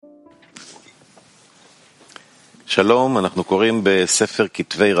שלום, אנחנו קוראים בספר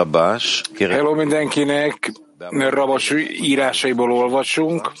כתבי רבש. Hello mindenkinek, Rabas írásaiból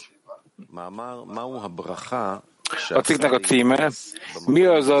olvasunk. A cikknek a címe, mi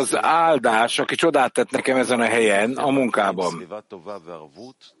az az áldás, aki csodát tett nekem ezen a helyen, a munkában.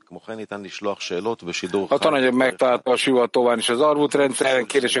 A tanágyok megtalálta a Sivatóván és az Arvut rendszeren,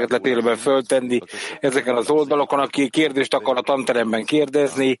 kérdéseket lehet élőben föltenni. Ezeken az oldalokon, aki kérdést akar a tanteremben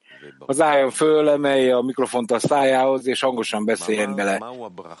kérdezni, az álljon föl, emelje a mikrofont a szájához, és hangosan beszéljen bele.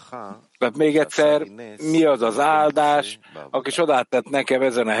 Tehát még egyszer, mi az az áldás, aki csodát tett nekem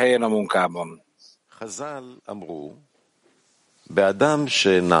ezen a helyen a munkában.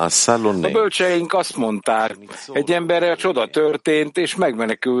 A bölcseink azt mondták, egy emberrel csoda történt, és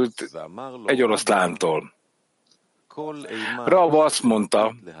megmenekült egy oroszlántól. Rab azt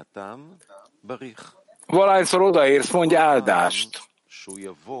mondta, valahányszor odaérsz, mondj áldást.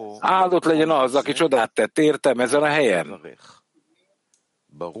 Áldott legyen az, aki csodát tett értem ezen a helyen.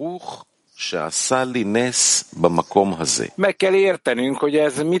 Meg kell értenünk, hogy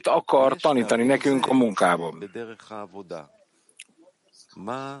ez mit akar tanítani nekünk a munkában.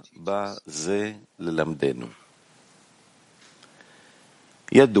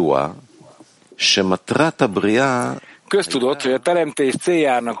 Köztudott, hogy a teremtés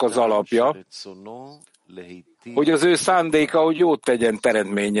céljának az alapja, hogy az ő szándéka, hogy jót tegyen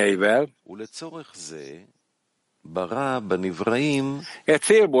teremtményeivel. Egy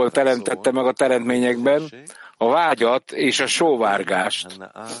célból teremtette meg a teremtményekben a vágyat és a sóvárgást,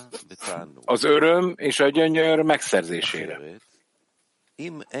 az öröm és a gyönyör megszerzésére.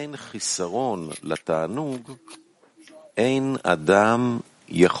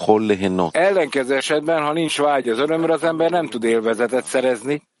 Ellenkező esetben, ha nincs vágy az örömre, az ember nem tud élvezetet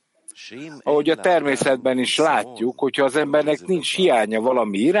szerezni. Ahogy a természetben is látjuk, hogyha az embernek nincs hiánya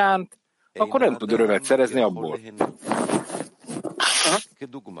valami iránt, akkor nem tud örömet szerezni abból.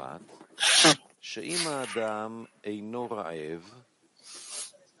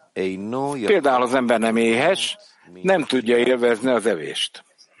 Például az ember nem éhes, nem tudja élvezni az evést.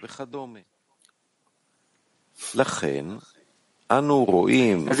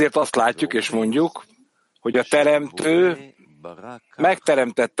 Ezért azt látjuk és mondjuk, hogy a teremtő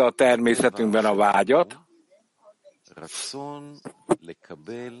megteremtette a természetünkben a vágyat,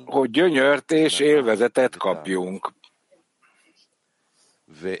 hogy gyönyört és élvezetet kapjunk.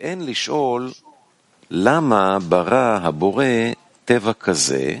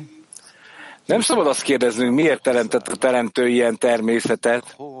 Nem szabad azt kérdeznünk, miért teremtett a teremtő ilyen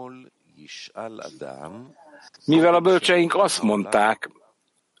természetet, mivel a bölcseink azt mondták,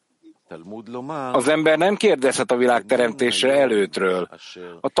 az ember nem kérdezhet a világ teremtése előttről.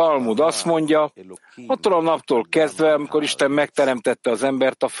 A Talmud azt mondja, attól a naptól kezdve, amikor Isten megteremtette az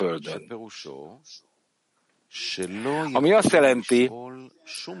embert a földön. Ami azt jelenti,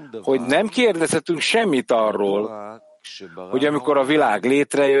 hogy nem kérdezhetünk semmit arról, hogy amikor a világ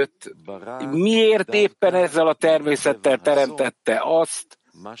létrejött, miért éppen ezzel a természettel teremtette azt,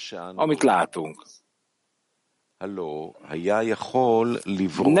 amit látunk.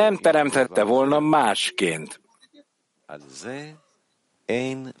 Nem teremthette volna másként.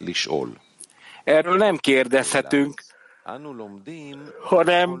 Erről nem kérdezhetünk,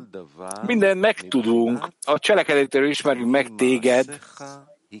 hanem mindent megtudunk, a cselekedetéről ismerjük meg téged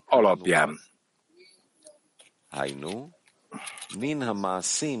alapján.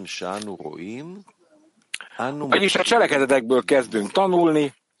 Vagyis a cselekedetekből kezdünk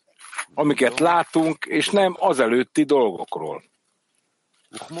tanulni, amiket látunk, és nem az előtti dolgokról.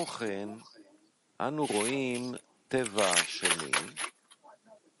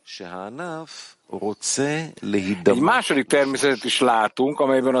 Egy második természetet is látunk,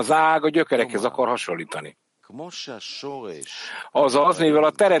 amelyben az ág a gyökerekhez akar hasonlítani. Azaz, mivel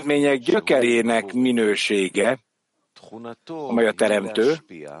a teremtmények gyökerének minősége, amely a teremtő,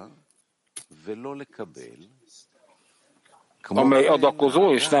 amely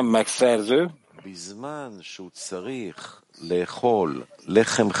adakozó és nem megszerző,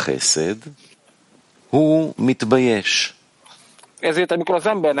 ezért, amikor az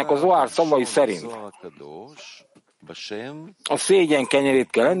embernek az Zohár szavai szerint a szégyen kenyerét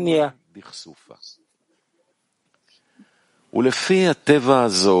kell ennie,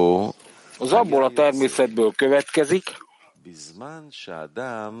 az abból a természetből következik,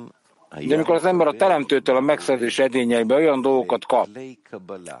 de amikor az ember a teremtőtől a megszerzés edényeiben olyan dolgokat kap,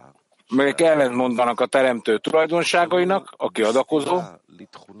 melyek ellentmondanak a teremtő tulajdonságainak, aki adakozó,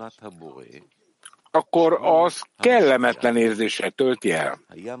 akkor az kellemetlen érzéssel tölti el.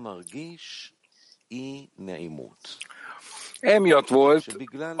 Emiatt volt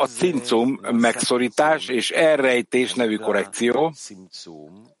a cincum megszorítás és elrejtés nevű korrekció,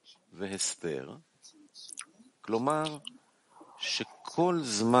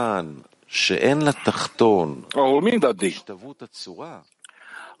 ahol mindaddig,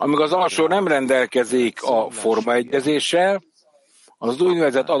 amíg az alsó nem rendelkezik a formaegyezéssel, az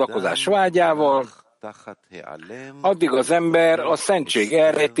úgynevezett adakozás vágyával, addig az ember a szentség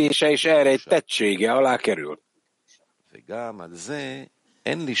elrejtése és elrejtettsége alá kerül.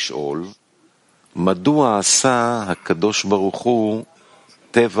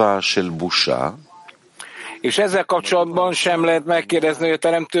 És ezzel kapcsolatban sem lehet megkérdezni, hogy a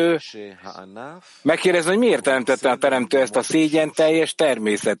teremtő, hogy miért teremtette a teremtő ezt a szégyenteljes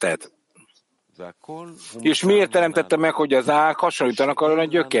természetet. És miért teremtette meg, hogy az ág hasonlítanak arra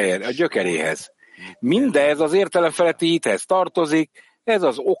a gyökeréhez. Mindez az értelemfeletti hithez tartozik, ez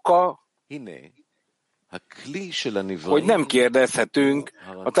az oka, hogy nem kérdezhetünk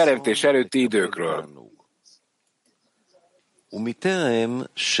a teremtés előtti időkről. ומטרם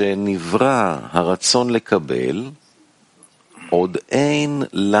שנברא הרצון לקבל, עוד אין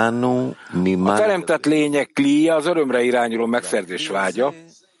לנו ממה... A teremtett lények klíja az örömre irányuló megszerzés vágya.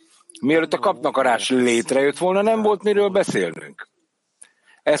 Mielőtt a kapnakarás létrejött volna, nem volt miről beszélnünk.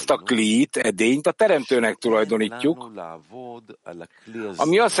 Ezt a klít, edényt a teremtőnek tulajdonítjuk,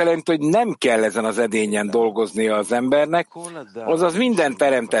 ami azt jelenti, hogy nem kell ezen az edényen dolgoznia az embernek, azaz minden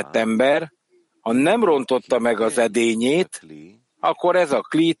teremtett ember, ha nem rontotta meg az edényét, akkor ez a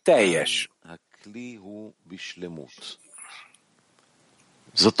klí teljes.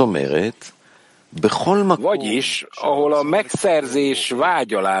 Vagyis, ahol a megszerzés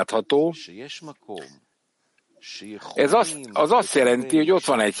vágya látható, ez azt jelenti, hogy ott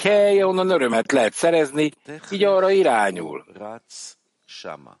van egy hely, ahonnan örömet lehet szerezni, így arra irányul.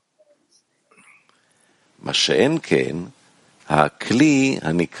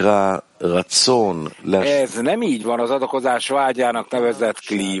 Ez nem így van az adakozás vágyának nevezett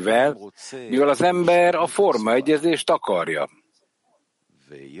klível, mivel az ember a formaegyezést akarja.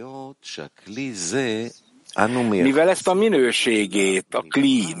 Mivel ezt a minőségét a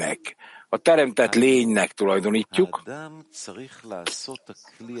klínek, a teremtett lénynek tulajdonítjuk,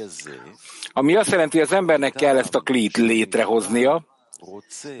 ami azt jelenti, hogy az embernek kell ezt a klít létrehoznia,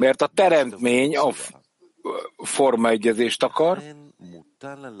 mert a teremtmény a formaegyezést akar,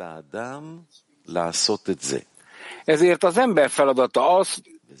 ezért az ember feladata az,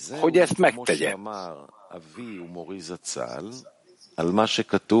 hogy ezt megtegye.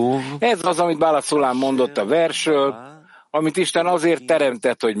 Ez az, amit Bála Szulám mondott a versről, amit Isten azért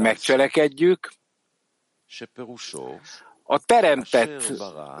teremtett, hogy megcselekedjük. A teremtett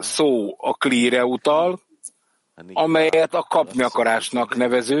szó a klíre utal, amelyet a kapni akarásnak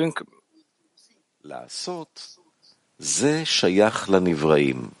nevezünk.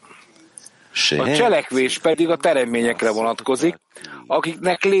 A cselekvés pedig a teremményekre vonatkozik,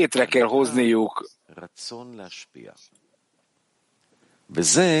 akiknek létre kell hozniuk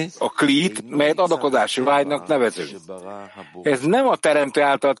a klít, melyet adakozási vágynak nevezünk. Ez nem a teremtő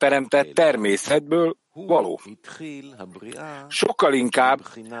által teremtett természetből való. Sokkal inkább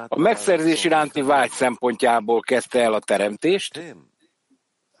a megszerzés iránti vágy szempontjából kezdte el a teremtést,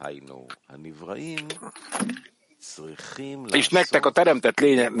 és nektek a teremtett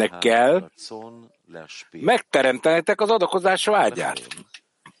lényeknek kell megteremtenetek az adakozás vágyát.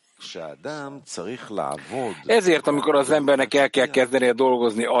 Ezért, amikor az embernek el kell kezdenie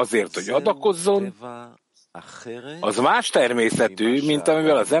dolgozni azért, hogy adakozzon, az más természetű, mint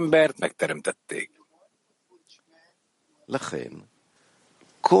amivel az embert megteremtették.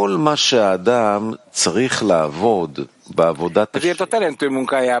 Ezért a teremtő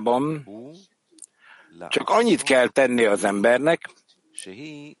munkájában csak annyit kell tenni az embernek,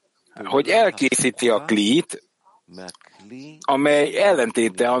 hogy elkészíti a klít, amely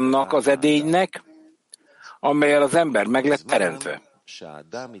ellentéte annak az edénynek, amellyel az ember meg lett teremtve.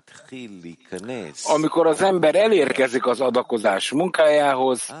 Amikor az ember elérkezik az adakozás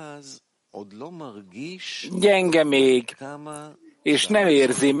munkájához, gyenge még, és nem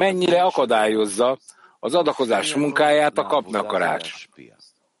érzi, mennyire akadályozza az adakozás munkáját a kapnakarás.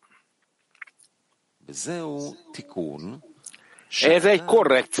 Ez egy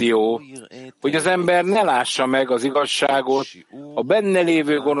korrekció, hogy az ember ne lássa meg az igazságot a benne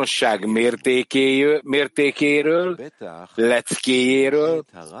lévő gonoszság mértékéről, leckéjéről,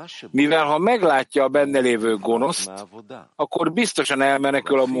 mivel ha meglátja a benne lévő gonoszt, akkor biztosan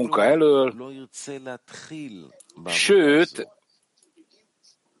elmenekül a munka elől, sőt,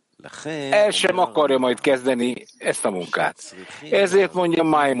 el sem akarja majd kezdeni ezt a munkát. Ezért mondja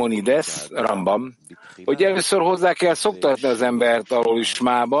Maimonides, Rambam, hogy először hozzá kell szoktatni az embert arról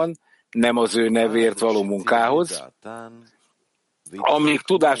ismában, nem az ő nevért való munkához, amíg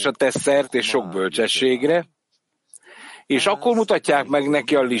tudásra tesz szert és sok bölcsességre, és akkor mutatják meg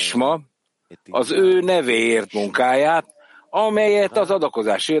neki a lisma, az ő nevéért munkáját, amelyet az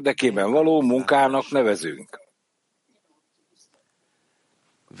adakozás érdekében való munkának nevezünk.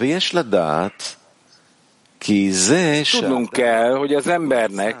 Tudnunk kell, hogy az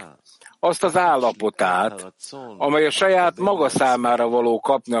embernek azt az állapotát, amely a saját maga számára való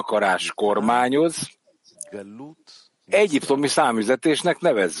kapni akarás kormányoz, egyiptomi számüzetésnek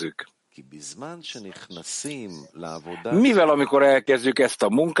nevezzük. Mivel amikor elkezdjük ezt a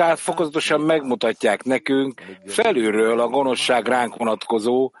munkát, fokozatosan megmutatják nekünk felülről a gonoszság ránk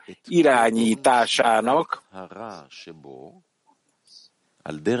vonatkozó irányításának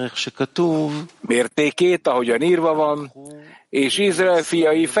mértékét, ahogyan írva van, és Izrael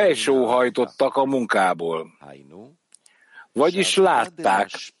fiai felsóhajtottak a munkából. Vagyis látták,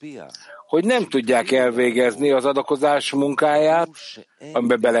 hogy nem tudják elvégezni az adakozás munkáját,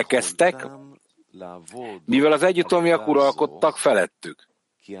 amiben belekezdtek, mivel az egyiptomiak uralkodtak felettük.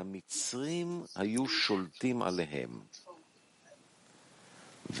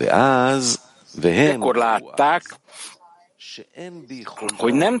 Ekkor látták,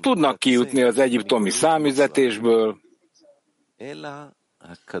 hogy nem tudnak kijutni az egyiptomi számüzetésből,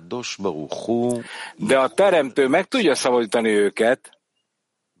 de a Teremtő meg tudja szabadítani őket.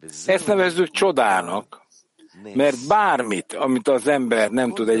 Ezt nevezzük csodának, mert bármit, amit az ember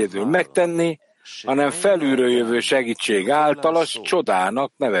nem tud egyedül megtenni, hanem felülről jövő segítség által, azt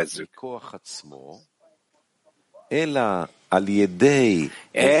csodának nevezzük.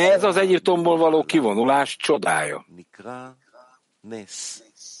 Ez az Egyiptomból való kivonulás csodája.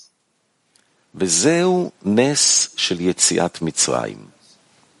 וזהו נס של יציאת מצרים.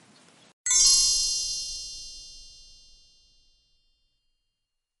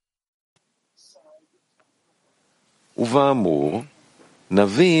 ובאמור,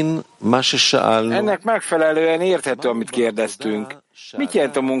 נבין מה ששאלנו. Ennek megfelelően érthető, amit kérdeztünk. Mit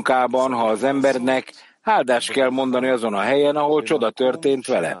jelent a munkában, ha az embernek áldást kell mondani azon a helyen, ahol csoda történt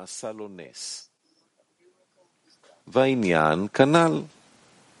vele? והעניין כנ"ל.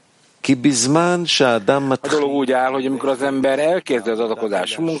 A dolog úgy áll, hogy amikor az ember elkezdi az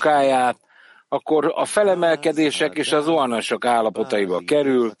adakozás munkáját, akkor a felemelkedések és az zuhanások állapotaiba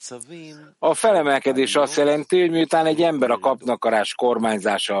kerül. A felemelkedés azt jelenti, hogy miután egy ember a kapnakarás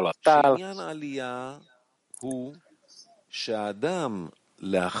kormányzása alatt áll,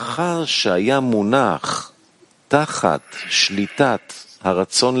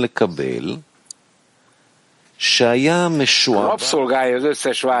 rabszolgálja az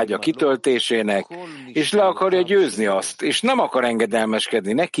összes vágya kitöltésének, és le akarja győzni azt, és nem akar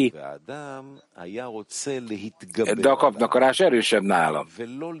engedelmeskedni neki, de a kapnakarás erősebb nála.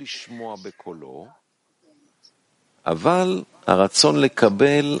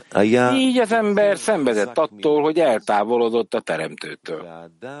 Így az ember szenvedett attól, hogy eltávolodott a Teremtőtől.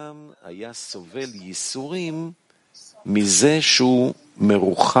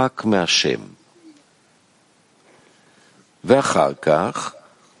 ואחר כך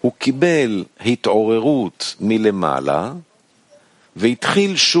הוא קיבל התעוררות מלמעלה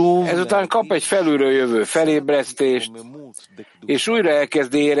והתחיל שוב. Ezután kap egy felülről jövő felébresztést, és újra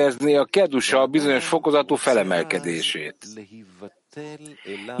elkezd érezni a kedusa bizonyos fokozatú felemelkedését.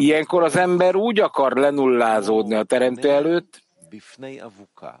 Ilyenkor az ember úgy akar lenullázódni a Teremtő előtt,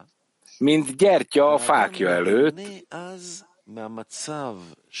 mint gyertya a fákja előtt,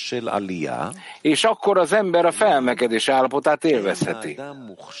 és akkor az ember a felmelkedés állapotát élvezheti.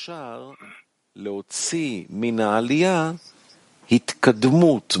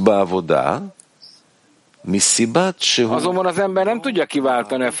 Azonban az ember nem tudja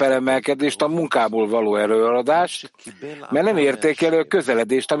kiváltani a felemelkedést a munkából való előadást, mert nem értékelő a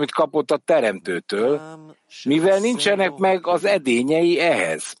közeledést, amit kapott a Teremtőtől, mivel nincsenek meg az edényei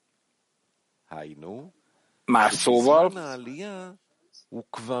ehhez. Más szóval,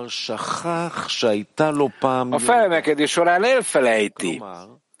 a felemelkedés során elfelejti,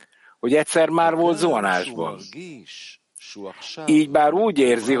 hogy egyszer már volt zuhanásban. Így bár úgy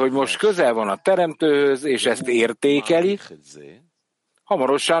érzi, hogy most közel van a Teremtőhöz, és ezt értékeli,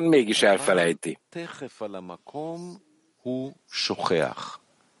 hamarosan mégis elfelejti.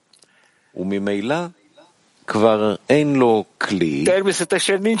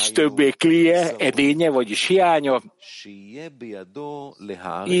 Természetesen nincs többé klije, edénye, vagyis hiánya.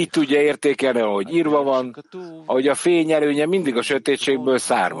 Így tudja értékelni, ahogy írva van, ahogy a fény előnye mindig a sötétségből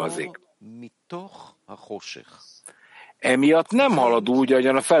származik. Emiatt nem halad úgy,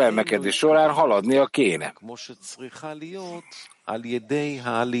 ahogyan a felemelkedés során haladnia kéne.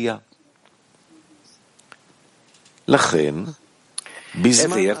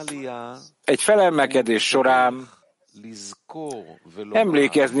 Ezért egy felemelkedés során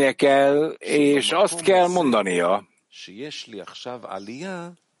emlékeznie kell, és azt kell mondania.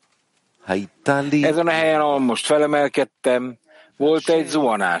 Ezen a helyen, ahol most felemelkedtem, volt egy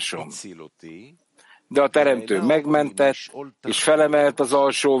zuhanásom. De a Teremtő megmentett, és felemelt az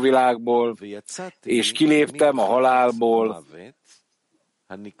alsó világból, és kiléptem a halálból,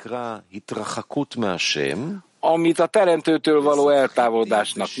 amit a Teremtőtől való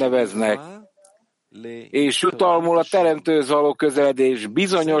eltávolodásnak neveznek, és jutalmul a Teremtőhöz való közeledés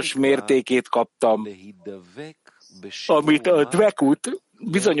bizonyos mértékét kaptam, amit a dvekut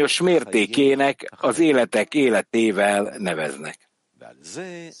bizonyos mértékének az életek életével neveznek. ועל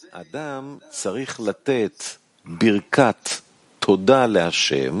זה אדם צריך לתת ברכת תודה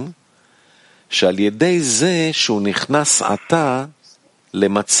להשם, שעל ידי זה שהוא נכנס עתה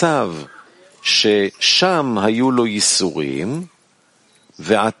למצב ששם היו לו ייסורים,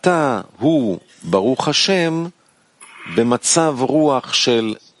 ועתה הוא, ברוך השם, במצב רוח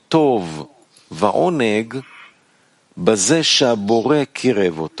של טוב ועונג, בזה שהבורא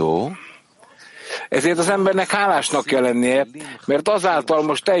קירב אותו, ezért az embernek hálásnak kell lennie, mert azáltal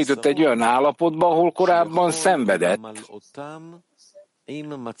most eljutott egy olyan állapotba, ahol korábban szenvedett,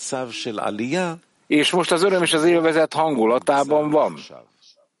 és most az öröm és az élvezet hangulatában van.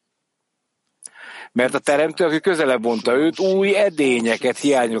 Mert a Teremtő, aki közelebb vonta őt, új edényeket,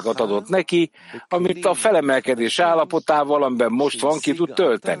 hiányokat adott neki, amit a felemelkedés állapotával, amiben most van, ki tud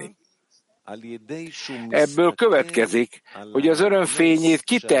tölteni. Ebből következik, hogy az örömfényét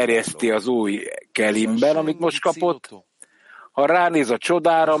kiterjeszti az új kelimben, amit most kapott, ha ránéz a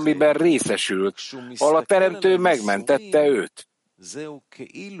csodára, amiben részesült, ahol a Teremtő megmentette őt.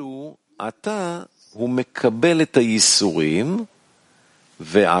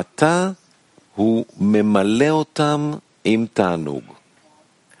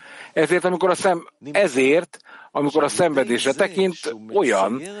 Ezért, amikor a szenvedésre tekint,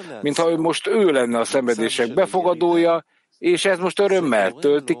 olyan, mintha most ő lenne a szenvedések befogadója, és ez most örömmel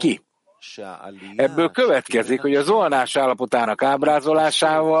tölti ki. Ebből következik, hogy a zuhanás állapotának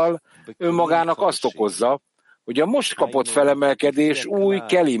ábrázolásával önmagának azt okozza, hogy a most kapott felemelkedés új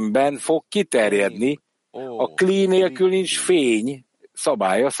kelimben fog kiterjedni, a kli nélkül nincs fény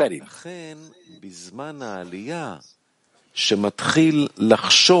szabálya szerint.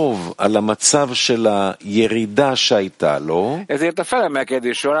 Ezért a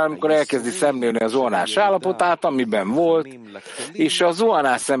felemelkedés során, amikor elkezdi szemlélni a zuhanás állapotát, amiben volt, és a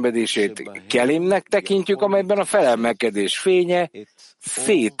zuhanás szenvedését kelimnek tekintjük, amelyben a felemelkedés fénye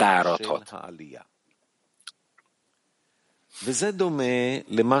szétáradhat.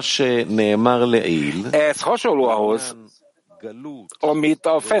 Ez hasonló ahhoz, amit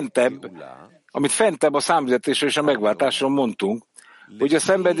fentebb a számüzetésről és a megváltásról mondtunk, hogy a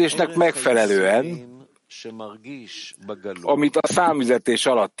szenvedésnek megfelelően, amit a számüzetés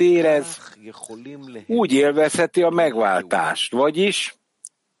alatt érez, úgy élvezheti a megváltást, vagyis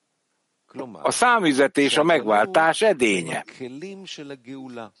a számüzetés a megváltás edénye.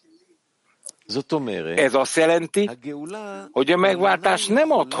 Ez azt jelenti, hogy a megváltás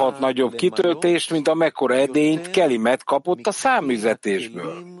nem adhat nagyobb kitöltést, mint amekkora edényt kelimet kapott a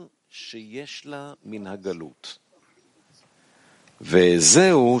számüzetésből.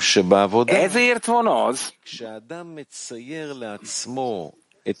 Ezért van az,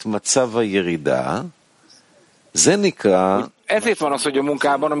 hogy a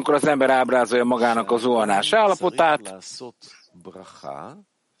munkában, amikor az ember ábrázolja magának a zuhanás állapotát,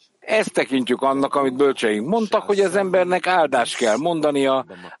 ezt tekintjük annak, amit bölcseink mondtak, hogy az embernek áldást kell mondania,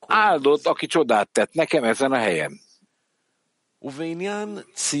 áldott, aki csodát tett nekem ezen a helyen.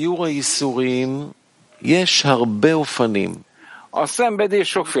 A szenvedés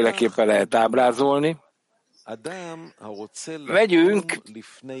sokféleképpen lehet ábrázolni. Vegyünk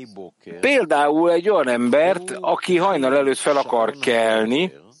például egy olyan embert, aki hajnal előtt fel akar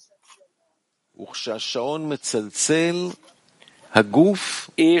kelni,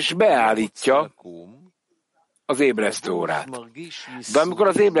 és beállítja az ébresztő órát. De amikor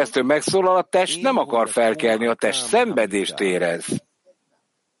az ébresztő megszólal, a test nem akar felkelni, a test szenvedést érez.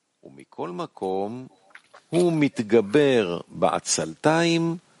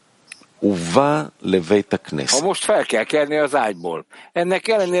 Ha most fel kell kelni az ágyból. Ennek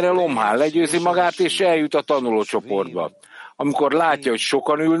ellenére Lomhán legyőzi magát, és eljut a tanulócsoportba. Amikor látja, hogy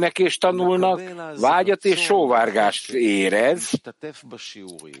sokan ülnek és tanulnak, vágyat és sóvárgást érez,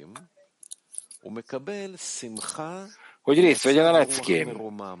 hogy részt vegyen a leckén.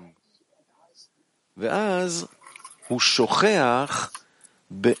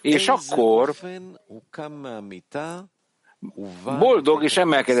 És akkor boldog és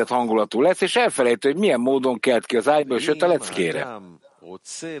emelkedett hangulatú lesz, és elfelejti, hogy milyen módon kelt ki az ágyból, és jött a leckére.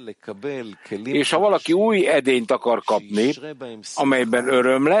 És ha valaki új edényt akar kapni, amelyben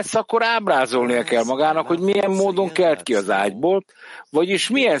öröm lesz, akkor ábrázolnia kell magának, hogy milyen módon kelt ki az ágyból, vagyis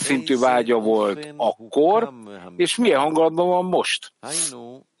milyen szintű vágya volt akkor, és milyen hangulatban van most.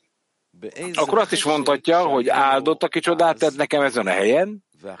 Akkor azt is mondhatja, hogy áldott, aki csodát tett nekem ezen a helyen,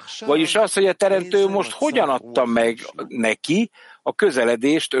 vagyis az, hogy a teremtő most hogyan adta meg neki a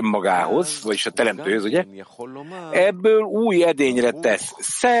közeledést önmagához, vagyis a teremtőhöz, ugye? Ebből új edényre tesz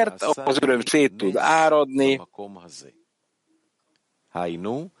szert, az öröm szét tud áradni.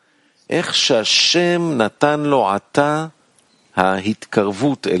 איך שהשם נתן לו עתה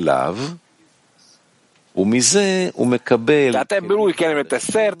ההתקרבות אליו, ומזה הוא מקבל. Tehát ebből új kelemre tesz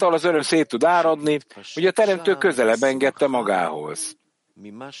szert, ahol az öröm szét tud áradni, hogy a teremtő közelebb engedte magához.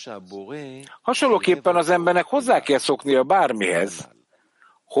 Hasonlóképpen az embernek hozzá kell szoknia bármihez,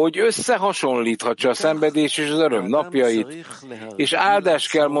 hogy összehasonlíthatja a szenvedés és az öröm napjait, és áldást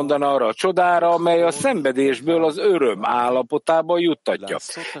kell mondani arra a csodára, amely a szenvedésből az öröm állapotába juttatja.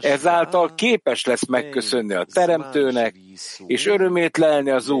 Ezáltal képes lesz megköszönni a teremtőnek, és örömét lelni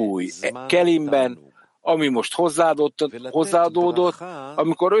az új kelimben, ami most hozzáadódott,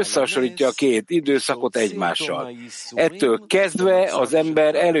 amikor összehasonlítja a két időszakot egymással. Ettől kezdve az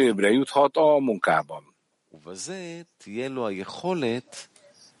ember előbbre juthat a munkában.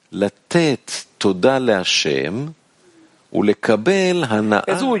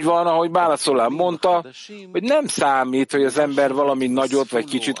 Ez úgy van, ahogy Bála Szolám mondta, hogy nem számít, hogy az ember valami nagyot vagy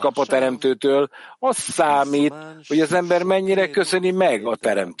kicsit kap a teremtőtől, az számít, hogy az ember mennyire köszöni meg a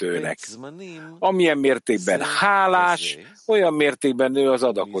teremtőnek. Amilyen mértékben hálás, olyan mértékben nő az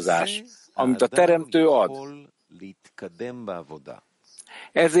adakozás, amit a teremtő ad.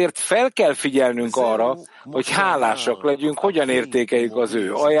 Ezért fel kell figyelnünk arra, hogy hálásak legyünk, hogyan értékeljük az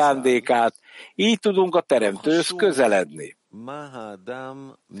ő ajándékát, így tudunk a teremtőhöz közeledni.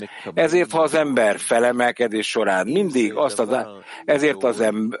 Ezért, ha az ember felemelkedés során mindig azt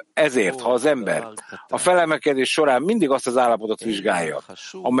a felemelkedés során mindig azt az állapotot vizsgálja,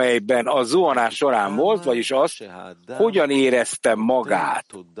 amelyben a zuhanás során volt, vagyis azt, hogyan érezte magát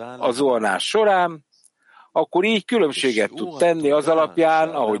a zuhanás során, akkor így különbséget tud tenni az alapján,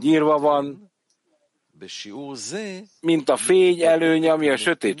 ahogy írva van, mint a fény előnye, ami a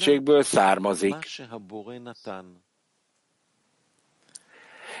sötétségből származik.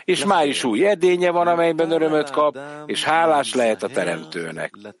 És már is új edénye van, amelyben örömöt kap, és hálás lehet a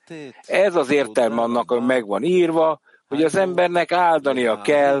teremtőnek. Ez az értelme annak, hogy meg van írva, hogy az embernek áldania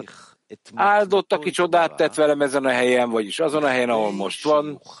kell. Áldott, aki csodát tett velem ezen a helyen, vagyis azon a helyen, ahol most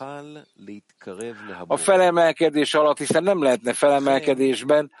van. A felemelkedés alatt, hiszen nem lehetne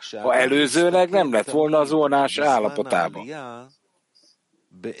felemelkedésben, ha előzőleg nem lett volna az zuhanás állapotában.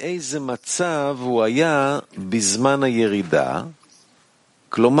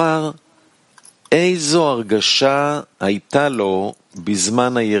 כלומר, איזו הרגשה הייתה לו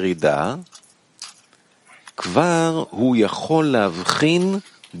בזמן הירידה, כבר הוא יכול להבחין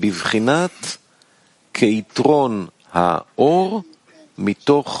בבחינת כיתרון האור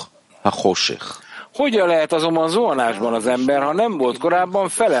מתוך החושך. Hogyan lehet azonban zuhanásban az ember, ha nem volt korábban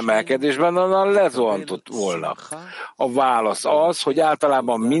felemelkedésben, onnan lezuhantott volna? A válasz az, hogy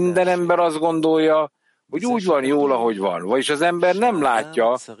általában minden ember azt gondolja, hogy úgy van jól, ahogy van. Vagyis az ember nem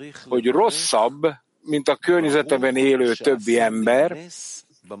látja, hogy rosszabb, mint a környezetben élő többi ember,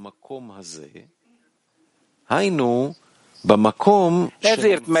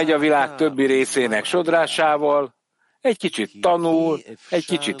 ezért megy a világ többi részének sodrásával, egy kicsit tanul, egy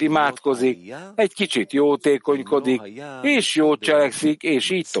kicsit imádkozik, egy kicsit jótékonykodik, és jót cselekszik, és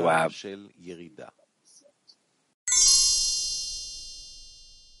így tovább.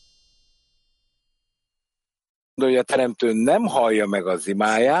 Hogy a teremtő nem hallja meg az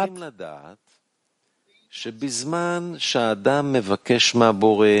imáját,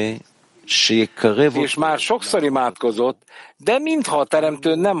 és már sokszor imádkozott, de mintha a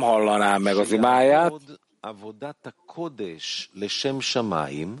teremtő nem hallaná meg az imáját,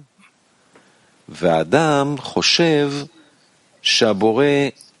 והאדם חושב שהבורא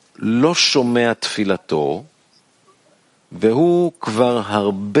לא שומע תפילתו, והוא כבר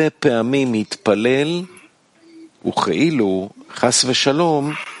הרבה פעמים התפלל, וכאילו, חס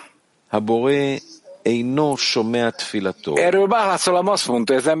ושלום, הבורא אינו שומע תפילתו. Erről válaszolom, azt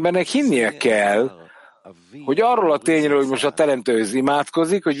mondta, hogy az embernek hinnie kell, hogy arról a tényről, hogy most a Teremtőhöz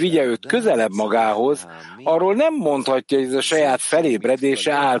imádkozik, hogy vigye őt közelebb magához, arról nem mondhatja, hogy ez a saját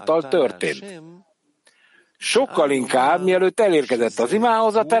felébredése által történt. Sokkal inkább, mielőtt elérkezett az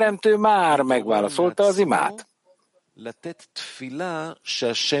imához, a Teremtő már megválaszolta az imát.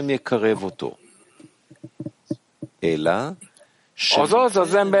 Azaz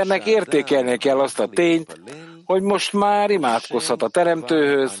az embernek értékelnie kell azt a tényt, hogy most már imádkozhat a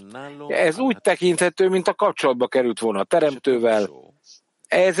Teremtőhöz. Ez úgy tekinthető, mint a kapcsolatba került volna a Teremtővel.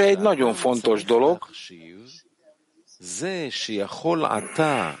 Ez egy nagyon fontos dolog.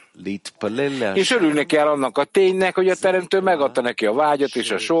 És örülni kell annak a ténynek, hogy a Teremtő megadta neki a vágyat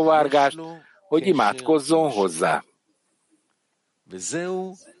és a sóvárgást, hogy imádkozzon hozzá.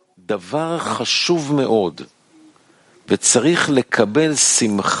 וצריך לקבל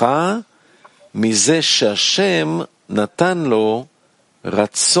שמחה מזה שהשם נתן לו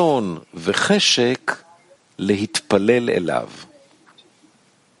רצון וחשק להתפלל אליו.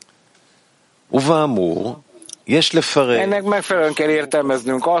 ובאמור, יש לפרש. Ennek megfelelően kell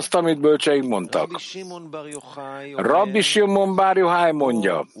értelmeznünk azt, amit bölcseink mondtak. Rabbi Simon Bar Yochai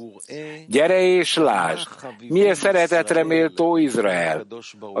mondja, gyere és lásd, milyen szeretetre méltó Izrael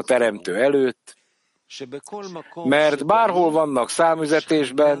a Teremtő előtt, mert bárhol vannak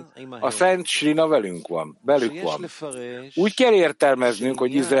számüzetésben, a Szent Srina velük van. Úgy kell értelmeznünk,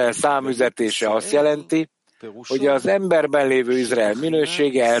 hogy Izrael számüzetése azt jelenti, hogy az emberben lévő Izrael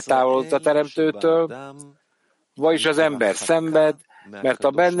minősége eltávolodott a Teremtőtől, vagyis az ember szenved, mert a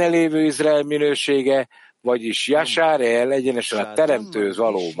benne lévő Izrael minősége, vagyis Yashar El, egyenesen a Teremtőhöz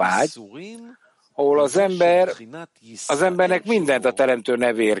való vágy, ahol az embernek mindent a Teremtő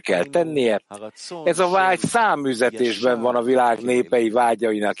nevéért kell tennie. Ez a vágy száműzetésben van a világ népei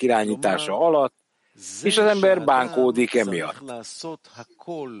vágyainak irányítása alatt, és az ember bánkódik emiatt.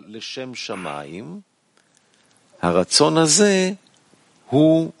 הרצון הזה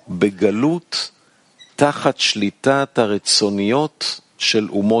הוא בגלות תחת שליטת הרצוניות של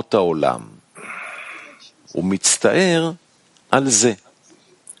אומות העולם. הוא מצטער על זה.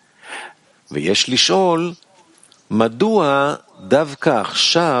 ויש לשאול, מדוע דווקא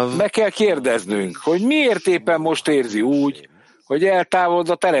עכשיו... Meg kell kérdeznünk, hogy miért éppen most érzi úgy, hogy eltávolod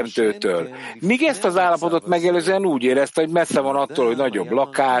a Teremtőtől. Míg ezt az állapotot megelőzően úgy érezte, hogy messze van attól, hogy nagyobb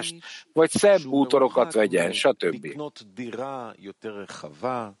lakást, vagy szebb bútorokat vegyen, stb.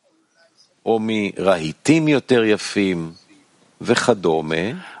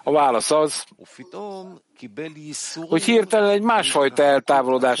 A válasz az, hogy hirtelen egy másfajta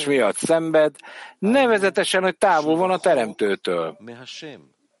eltávolodás miatt szenved, nevezetesen, hogy távol van a Teremtőtől.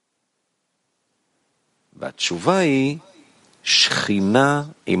 והתשובה היא שכינה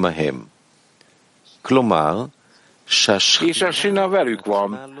עמהם. כלומר, és a Sina velük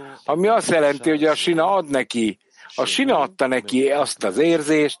van, ami azt jelenti, hogy a Sina adta neki azt az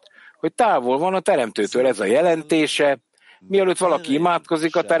érzést, hogy távol van a Teremtőtől. Ez a jelentése. Mielőtt valaki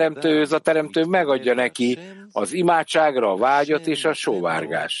imádkozik a Teremtőhöz, a Teremtő megadja neki az imádságra a vágyat és a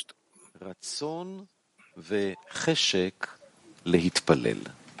sóvárgást.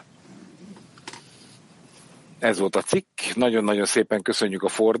 Ez volt a cikk. Nagyon-nagyon szépen köszönjük a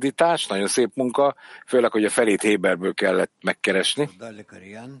fordítást, nagyon szép munka, főleg, hogy a felét héberből kellett megkeresni.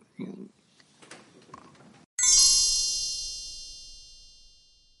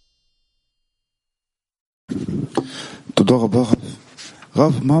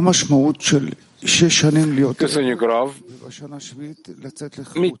 Köszönjük, Rav.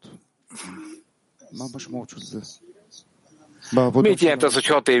 Mit jelent az, hogy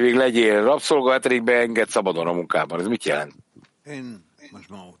 6 évig legyél rabszolga, 7-be enged szabadon a munkában? Ez mit jelent?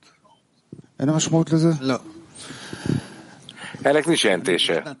 Ennek nincs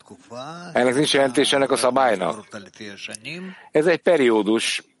jelentése. Ennek a szabálynak. Ez egy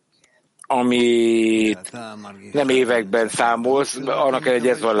periódus, amit nem években számolsz, annak egy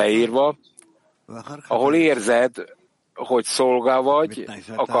ez van leírva, ahol érzed, hogy szolga vagy,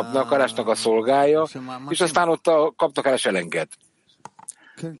 a kapnakarásnak a szolgája, és aztán ott a kapnakarás elenged.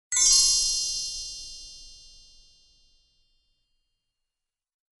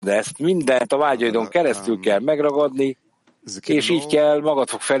 De ezt mindent a vágyaidon keresztül kell megragadni, és így kell magad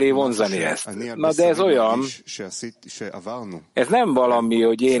felé vonzani ezt. Na de ez olyan, ez nem valami,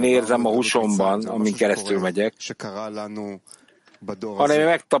 hogy én érzem a húsomban, amin keresztül megyek, hanem én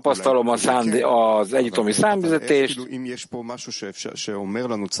megtapasztalom az egyiptomi számvezetést.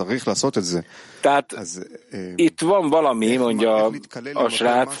 Tehát itt van valami, mondja a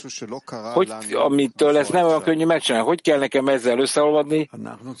srác, hogy amitől ezt nem olyan könnyű megcsinálni. Hogy kell nekem ezzel összeolvadni,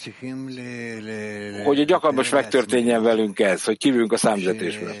 hogy a gyakorlatban is megtörténjen velünk ez, hogy kívülünk a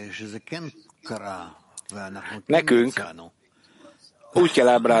számvezetésből. Nekünk úgy kell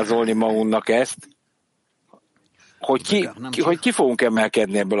ábrázolni magunknak ezt, hogy ki fogunk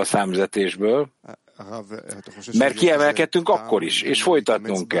emelkedni ebből a számvezetésből, mert kiemelkedtünk akkor is, és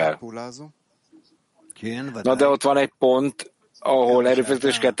folytatnunk kell. Na de ott van egy pont, ahol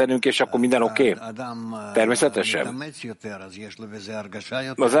erőfeszítést kell tennünk, és akkor minden oké? Természetesen.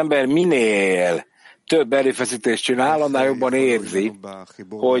 Az ember minél több erőfeszítést csinál, annál jobban érzi,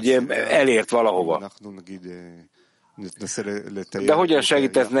 hogy elért valahova. De hogyan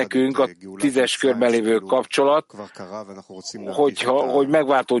segít ez nekünk a 10-es körben lévő kapcsolat, hogy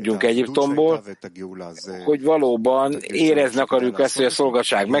megváltódjunk Egyiptomból, hogy valóban érezni akarjuk ezt, hogy a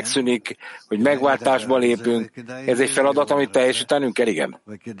szolgaság megszűnik, hogy megváltásba lépünk. Ez egy feladat, amit teljesítenünk kell, igen.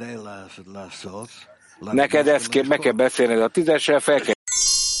 Neked ezt meg kell beszélned a 10-essel, fel kell.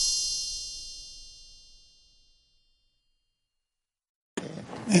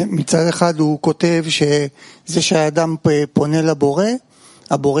 מצד אחד הוא כותב שזה שהאדם פונה לבורא,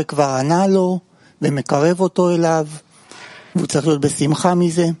 הבורא כבר ענה לו ומקרב אותו אליו, והוא צריך להיות בשמחה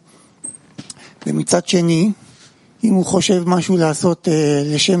מזה. ומצד שני, אם הוא חושב משהו לעשות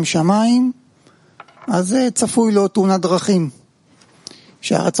לשם שמיים, אז צפוי לו תאונת דרכים,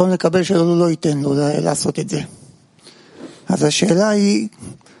 שהרצון לקבל שלו לא ייתן לו לעשות את זה. אז השאלה היא,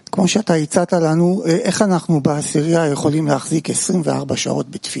 כמו שאתה הצעת לנו, איך אנחנו בעשירייה יכולים להחזיק 24 שעות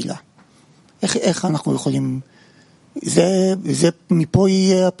בתפילה? איך אנחנו יכולים? זה מפה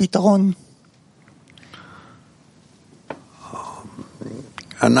יהיה הפתרון?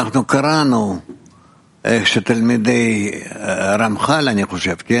 אנחנו קראנו שתלמידי רמח"ל, אני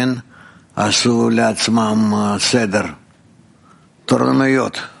חושב, כן? עשו לעצמם סדר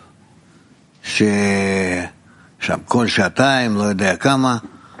תורנויות, ששם כל שעתיים, לא יודע כמה,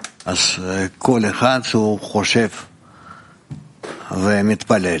 אז כל אחד שהוא חושב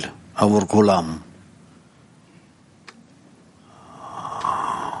ומתפלל עבור כולם.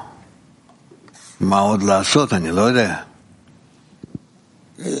 מה עוד לעשות? אני לא יודע.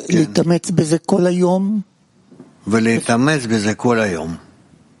 להתאמץ בזה כל היום? ולהתאמץ בזה כל היום.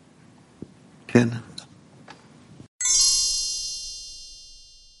 כן.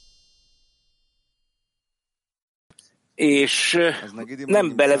 És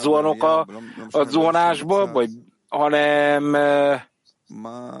nem belezuhanok a zuhanásba, hanem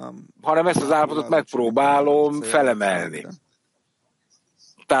ezt az állapotot megpróbálom felemelni.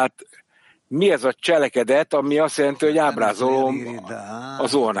 Tehát mi ez a cselekedet, ami azt jelenti, hogy ábrázolom a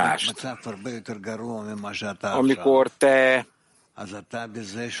zuhanást. Amikor te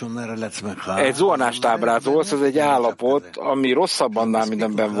egy zuhanást ábrázolsz, ez egy állapot, ami rosszabb annál,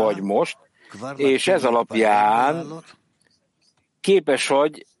 mindenben vagy most, és ez alapján képes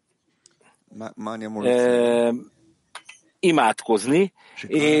vagy imádkozni,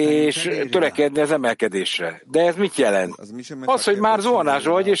 és törekedni az emelkedésre. De ez mit jelent? Az, hogy már zuhanás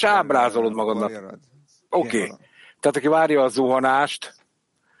vagy, és ábrázolod magadnak. Oké. Tehát aki várja a zuhanást,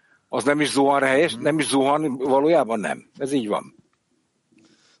 az nem is zuhan helyes, nem is zuhan, valójában nem. Ez így van.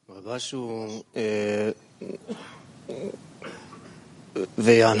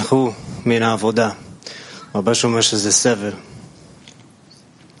 ויענחו מן העבודה. רבש אומר שזה סבל.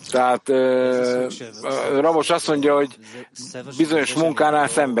 Tehát Ramos azt mondja, hogy bizonyos munkánál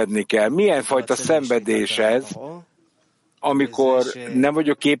szenvedni kell. Milyen fajta szenvedés ez, amikor nem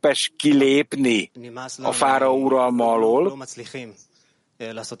vagyok képes kilépni a fáraó uralma alól,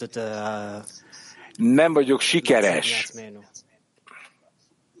 nem vagyok sikeres,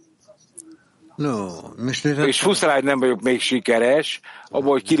 és frusztrált nem vagyok még sikeres, abban,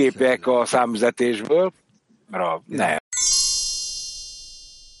 hogy kilépjek a számüzetésből, nem.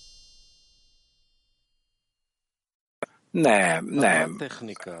 Nem.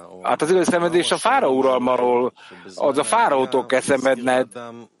 Hát az igazi szenvedés a fáraó uralmáról, az a fáraótól kell szenvedned.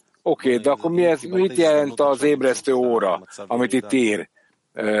 Oké, de akkor mit jelent az ébresztő óra, amit itt ír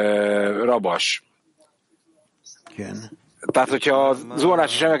Rabas? Tehát, hogyha a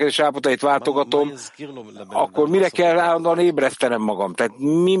zuhanás és emelkedés állapotait váltogatom, akkor mire kell állandóan ébresztenem magam? Tehát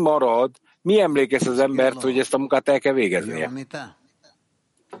mi marad, mi emlékez az embert, hogy ezt a munkát el kell végeznie?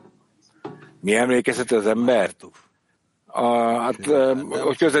 Mi emlékezheti az embert?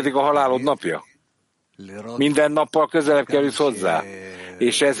 Hogy közeledik a halálod napja. Minden nappal közelebb kerülsz hozzá.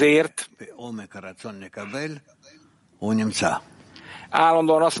 És ezért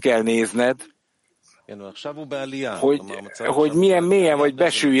állandóan azt kell nézned, hogy milyen mélyen vagy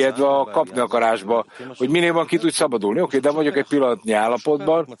besüllyedve a kapni akarásba, hogy minél van ki tudsz szabadulni. Oké, de vagyok egy pillanatnyi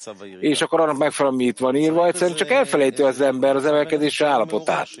állapotban, és akkor annak megfelelően mi itt van írva, egyszerűen csak elfelejti az ember az emelkedés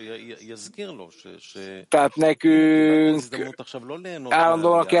állapotát. Tehát nekünk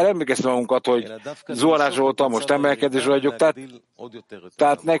állandóan kell emlékezni magunkat, hogy zuhanás voltam, most emelkedés vagyok,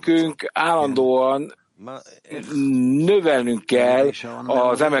 tehát nekünk állandóan növelnünk kell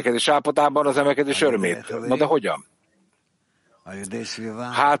az emelkedés állapotában az emelkedés örömét. Na de hogyan?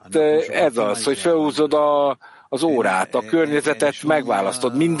 Hát ez az, hogy felhúzod az órát, a környezetet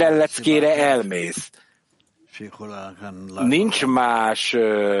megválasztod, minden leckére elmész. Nincs más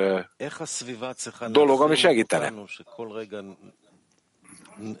dolog, ami segítene.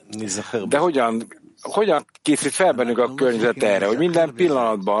 De hogyan készít fel bennünk a környezet erre, hogy minden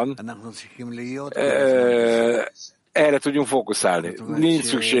pillanatban erre tudjunk fókuszálni. Nincs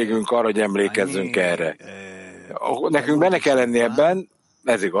szükségünk arra, hogy emlékezzünk erre. Nekünk benne kell lenni ebben,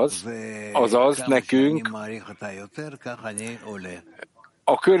 ez igaz, azaz nekünk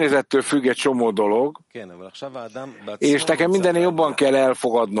a környezettől függ egy csomó dolog, és nekem mindennél jobban kell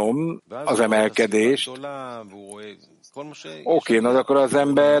elfogadnom az emelkedést. Oké, na akkor az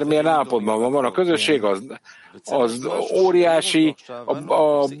ember milyen állapotban van? A közösség az óriási,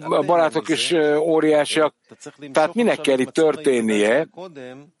 a barátok is óriásiak. Tehát minek kell itt történnie,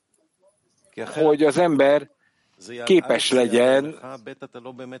 hogy az ember képes legyen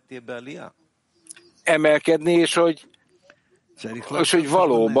emelkedni, és hogy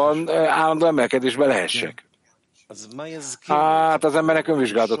valóban állandó emelkedésbe lehessek. Hát az embernek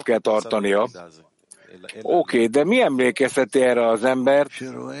önvizsgálatot kell tartania. Oké, de mi emlékezteti erre az embert,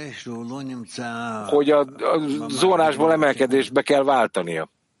 hogy a zónásból emelkedésbe kell váltania?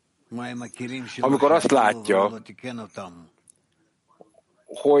 Amikor azt látja,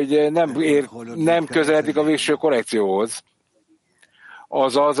 hogy nem közeledik a végső korrekcióhoz,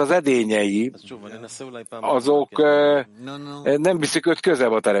 azaz az edényei, azok nem viszik őt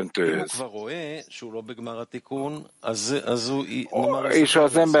közelebb a teremtőhöz. És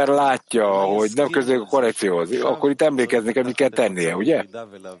az ember látja, hogy nem közeledik a korrekcióhoz, akkor itt emlékezni kell, mit kell tennie, ugye?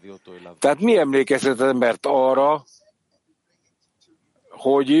 Tehát mi emlékeztet az embert arra,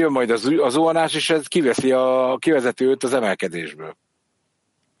 hogy jön majd a zuhanás, és ez kivezeti őt az emelkedésből.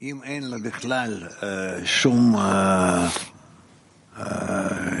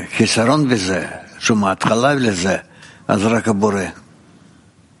 חיסרון בזה, שום התחלה לזה, אז רק הבורא.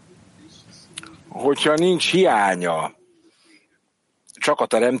 Hogyha nincs hiánya csak a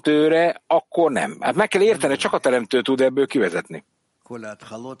teremtőre, akkor nem. Hát meg kell érteni, csak a teremtő tud ebből kivezetni.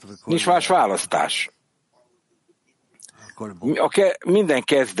 Nincs más választás. Minden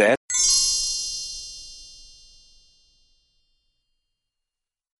kezdet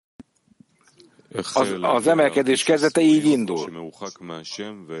az emelkedés kezdete így indul.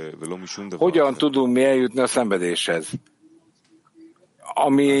 Hogyan tudunk mi eljutni a szenvedéshez?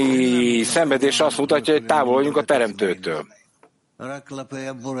 Ami szenvedés azt mutatja, hogy távol vagyunk a teremtőtől.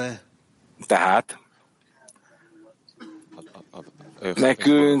 Tehát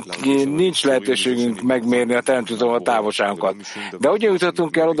nekünk nincs lehetőségünk megmérni a teremtőtől a távolságunkat. De hogyan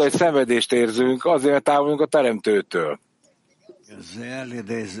juthatunk el oda, hogy szenvedést érzünk, azért, mert távol vagyunk a teremtőtől?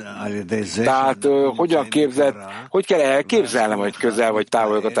 Tehát hogy kell elképzelnem, hogy közel vagy távol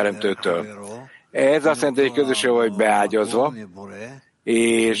vagyok a teremtőtől? Ez azt jelenti, hogy közösség vagy beágyazva,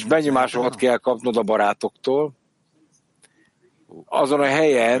 és benyomásokat kell kapnod a barátoktól, azon a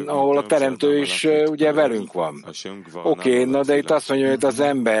helyen, ahol a teremtő is ugye velünk van. Oké, na de itt azt mondja, hogy az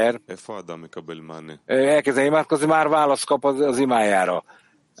ember elkezd imádkozni, már választ kap az imájára.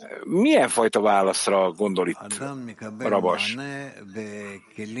 Milyen fajta válaszra gondol itt Rabas?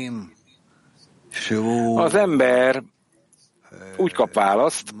 Az ember úgy kap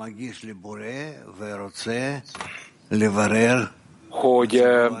választ, hogy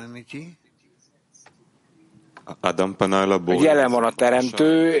jelen van a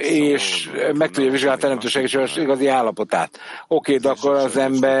teremtő, és meg tudja vizsgálni a teremtőség és igazi állapotát. Oké, de akkor az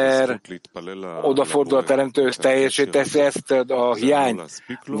ember odafordul a teremtőhöz, teljesé teszi ezt a hiányt,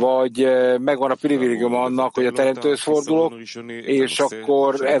 vagy megvan a privilégium annak, hogy a teremtőhöz fordulok, és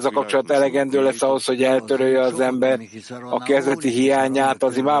akkor ez a kapcsolat elegendő lesz ahhoz, hogy eltörölje az ember a kezdeti hiányát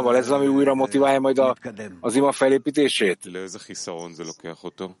az imával. Ez ami újra motiválja majd az ima felépítését.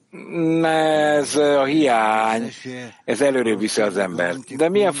 Ez a hiány, ez előrébb viszi az ember. De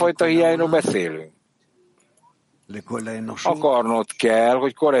milyen fajta hiányról beszélünk? Akarnod kell,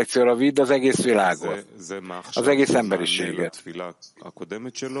 hogy korrekcióra vidd az egész világot, az egész emberiséget.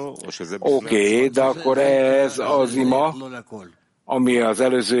 Oké, de akkor ez az ima, ami az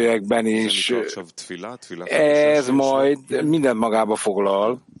előzőekben is, ez majd mindent magába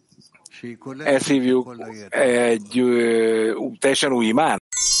foglal. Ezt hívjuk egy teljesen új imán.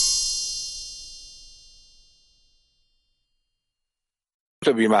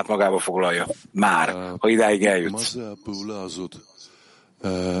 Több imát magába foglalja. Már, ha idáig eljutsz.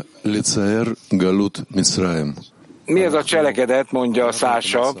 Mi ez a cselekedet, mondja a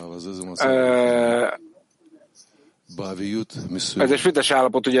Szása. Ez egy fűtes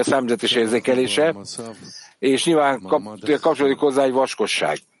állapot, ugye a számüzetés érzékelése, és nyilván kapcsolódik hozzá egy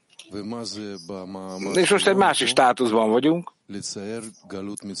vaskosság. És most egy másik státuszban vagyunk.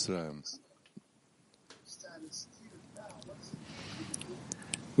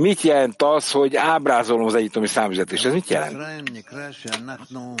 Mit jelent az, hogy ábrázolom az egyiptomi számüzetést? Ez mit jelent?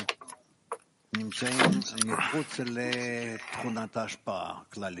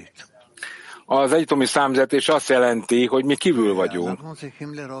 Az egyiptomi számüzetés azt jelenti, hogy mi kívül vagyunk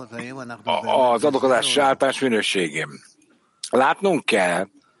az adakozás általános minőségén. Látnunk kell,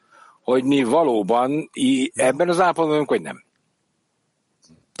 hogy mi valóban ebben az állapotban vagyunk, vagy nem.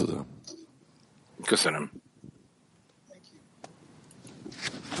 Köszönöm.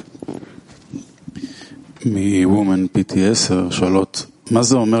 מ-Women PT10 שואלות, מה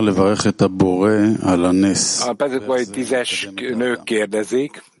זה אומר לברך את הבורא על הנס? A Petrikvai 10-es nők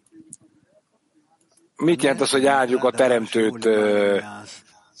kérdezik, mit jelent az, hogy áldjuk a teremtőt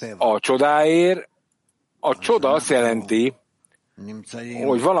a csodáért? A csoda azt jelenti,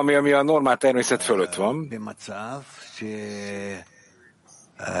 hogy valami, ami a normál természet fölött van.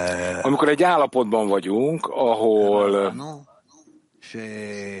 Amikor egy állapotban vagyunk, ahol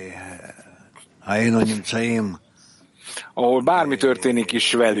bármi történik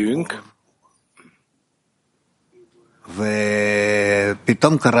is velünk,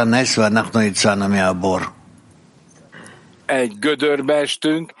 egy gödörbe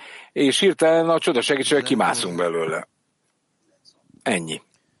estünk, és hirtelen a csoda segítségével kimászunk belőle. Ennyi.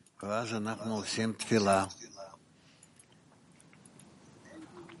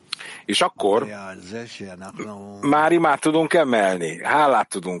 És akkor már imát tudunk emelni, hálát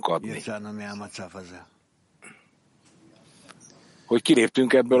tudunk adni, hogy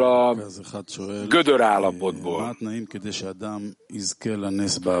kiléptünk ebből a gödör állapotból.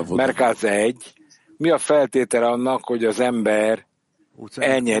 Merkáz 1. Mi a feltétele annak, hogy az ember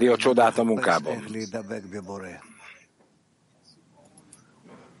elnyeri a csodát a munkában?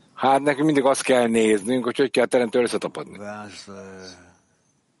 Hát nekünk mindig azt kell néznünk, hogy kell teremtőre összetapadni.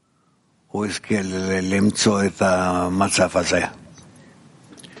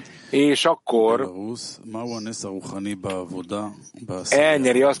 És akkor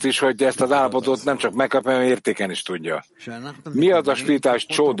elnyeri azt is, hogy ezt az állapotot nem csak megkapja, hanem értéken is tudja. Mi az a spirituális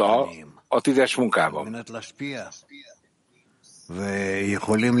csoda a 10-es munkában?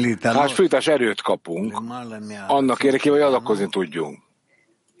 Hát spirituális erőt kapunk, annak érdekében, hogy adakozni tudjunk.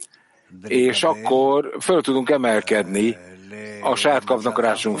 És akkor föl tudunk emelkedni a saját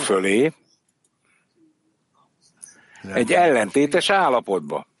kapnakarásunk fölé egy ellentétes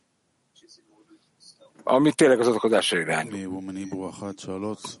állapotba, amit tényleg az adakozásra irányul.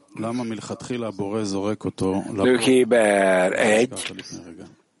 Nők Héber 1.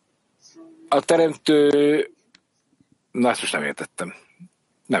 A teremtő... Na, ezt most nem értettem.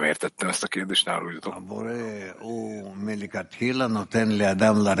 Nem értettem ezt a kérdést, ne aruljatok.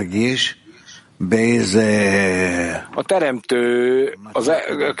 A teremtő az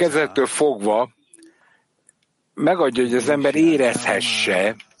kezdettől fogva megadja, hogy az ember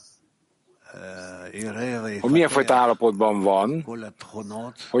érezhesse, hogy milyen fajta állapotban van,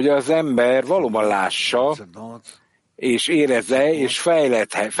 hogy az ember valóban lássa, és érezze, és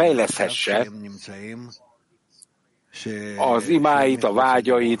fejleszhesse az imáit, a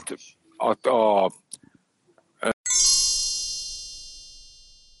vágyait,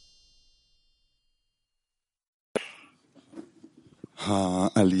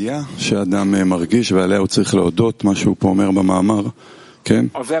 העלייה שאדם מרגיש ועליה הוא צריך להודות, מה שהוא פה אומר במאמר, כן?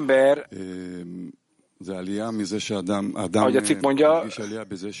 Az ember, זה עלייה מזה שאדם ahogy a cikk mondja, מרגיש עלייה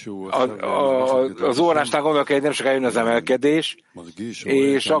בזה שהוא az órásnál gondolkodik, nem sokáig jön az emelkedés,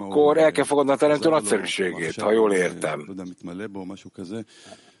 és akkor el kell fogadni a teremtő nagyszerűségét, ha jól értem.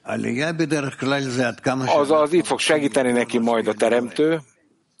 Azaz itt fog segíteni neki majd a teremtő.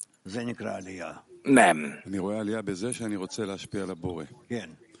 Nem.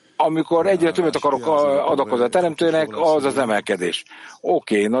 Amikor egyre többet akarok adakozni a teremtőnek, az az emelkedés.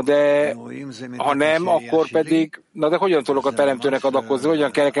 Oké, na de ha nem, akkor pedig, na de hogyan tudok a teremtőnek adakozni,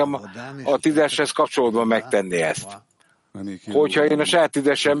 hogyan kell nekem a 10-eshez kapcsolódva megtenni ezt? Hogyha én a saját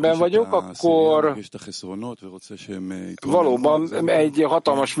tízesemben vagyok, akkor valóban egy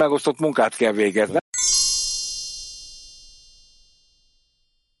hatalmas megosztott munkát kell végezni.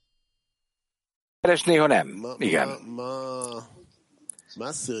 Néha nem. Igen.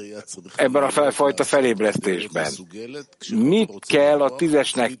 Ebben a fajta felébresztésben. Mit kell a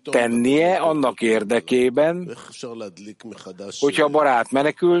tízesnek tennie annak érdekében, hogyha a barát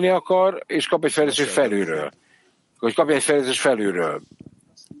menekülni akar, és kap egy fejlesztés felülről? Hogy kapja egy fejlesztés felülről.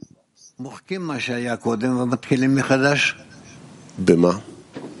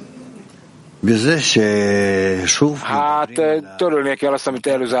 Hát törölnie kell azt, amit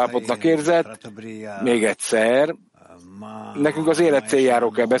előző állapotnak érzett. Még egyszer. Nekünk az élet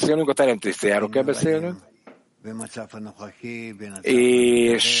céljáról kell beszélnünk, a teremtés céljáról kell beszélnünk.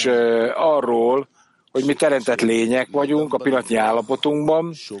 És arról, hogy mi teremtett lények vagyunk a pillanatnyi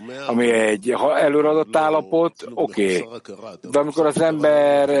állapotunkban, ami egy előadott állapot, oké. De amikor az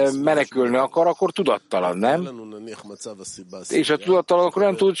ember menekülni akar, akkor tudattalan, nem? És a tudattalan akkor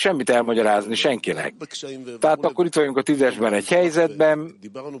nem tud semmit elmagyarázni senkinek. Tehát akkor itt vagyunk a tízesben egy helyzetben,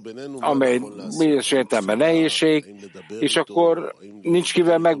 amely bizonyos értelemben nehézség, és akkor nincs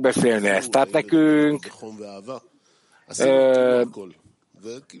kivel megbeszélni ezt. Tehát nekünk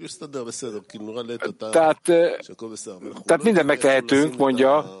tehát mindent megtehetünk,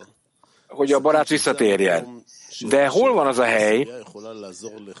 mondja, hogy a barát visszatérjen. De hol van az a hely,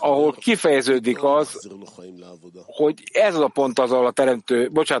 ahol kifejeződik az, hogy ez az a pont az, ahol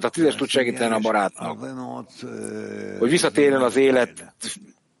a tízes tud segíteni a barátnak, hogy visszatérjen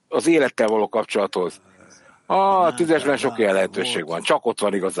az élettel való kapcsolathoz. A tízesben sok ilyen lehetőség van, csak ott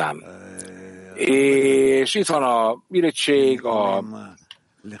van igazán. És itt van a irítség,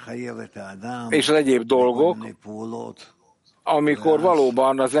 és az egyéb dolgok, amikor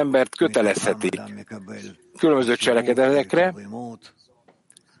valóban az embert kötelezhetik különböző cselekedetekre,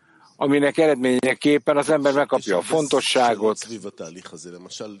 aminek eredményeképpen az ember megkapja a fontosságot.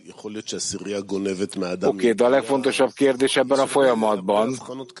 Oké, de a legfontosabb kérdés ebben a folyamatban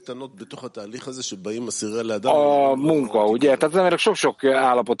a munka, ugye? Tehát az emberek sok-sok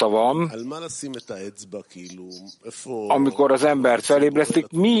állapota van, amikor az embert felébresztik.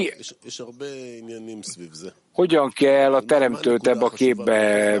 Hogyan kell a teremtőt ebbe a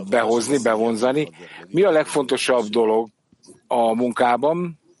képbe behozni, bevonzani? Mi a legfontosabb dolog a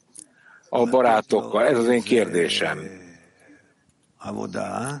munkában? A barátokkal. Ez az én kérdésem.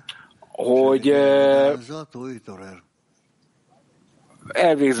 Hogy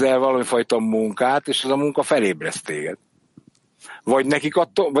elvégzel valamifajta munkát, és az a munka felébreszt téged. Vagy nekik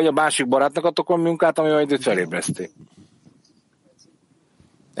attól, vagy a másik barátnak adtok a munkát, ami majd őt felébreszti.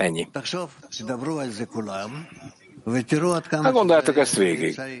 Ennyi. Hát gondoljátok ezt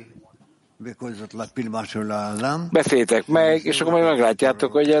végig. Beszéljétek meg, és akkor majd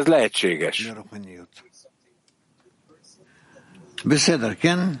meglátjátok, hogy ez lehetséges.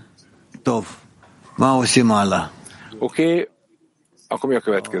 Oké, akkor mi a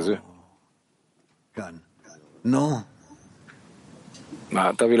következő?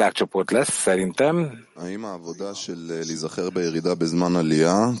 Hát a világcsoport lesz, szerintem.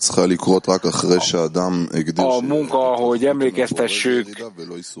 A munka, hogy emlékeztessük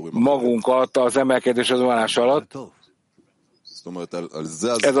magunkat az emelkedés az vonás alatt,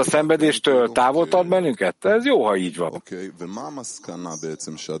 ez a szenvedéstől távol tart bennünket? Ez jó, ha így van.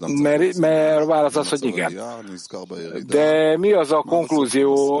 Mert a válasz az, hogy igen. De mi az a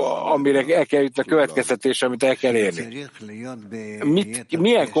konklúzió, amire el kell jutni, a következtetés, amit el kell érni?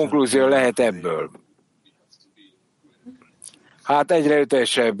 Milyen konklúzió lehet ebből? Hát egyre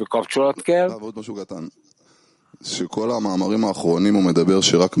erőteljesebb kapcsolat kell. שכל המאמרים האחרונים הוא מדבר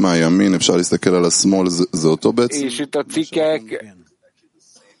שרק מהימין אפשר להסתכל על השמאל, זה אותו בעצם? És itt a cikkek,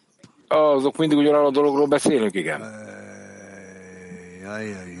 azok mindig ugyanarról a dologról beszélünk, igen.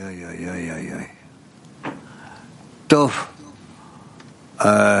 טוב,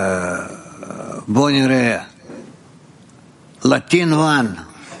 בואו נראה, לטין 1.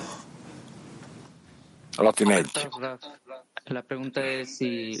 Latin 1. La pregunta es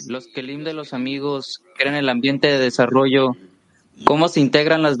si los kelim de los amigos crean el ambiente de desarrollo, ¿cómo se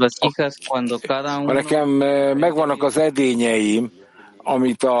integran las vasijas cuando cada uno... Nekem megvannak az edényeim,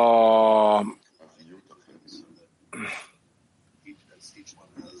 amit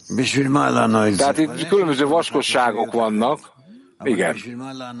Tehát itt különböző vaskosságok vannak. Igen.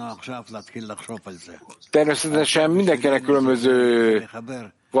 Természetesen mindenkinek különböző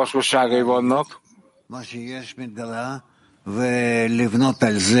vaskosságai vannak. ולבנות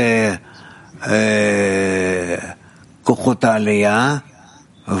על זה כוחות העלייה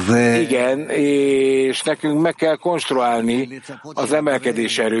Igen, és nekünk meg kell konstruálni az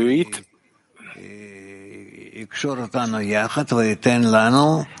emelkedés erőit,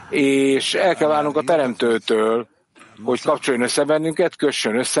 és el kell várnunk a Teremtőtől, hogy kapcsoljon össze bennünket,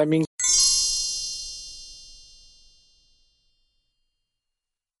 kössön össze minket.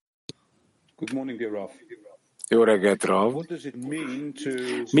 Good morning, dear Rav. Jó reggelt, Rav.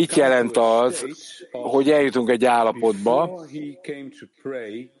 Mit jelent az, hogy eljutunk egy állapotba,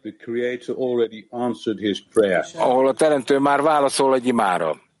 ahol a Teremtő már válaszol egy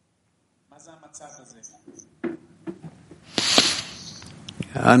imára?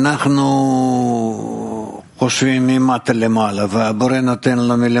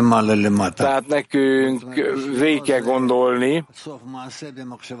 Tehát nekünk végig kell gondolni,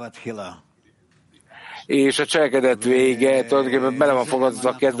 és a cselekedet vége tulajdonképpen bele van fogadva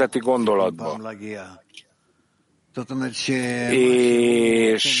a kezdeti gondolatba.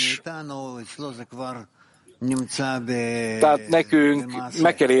 És tehát nekünk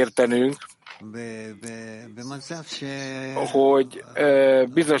meg kell értenünk, hogy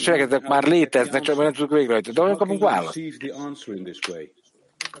bizonyos cselekedetek már léteznek, csak nem tudjuk végrehajtani. De olyan kapunk választ.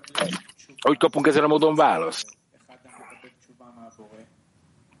 Hogy kapunk ezen a módon választ?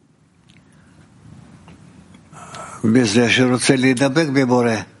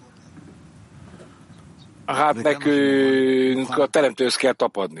 Hát nekünk a Teremtőhöz kell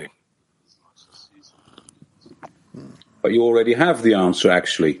tapadni. But you already have the answer,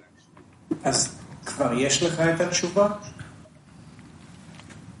 actually.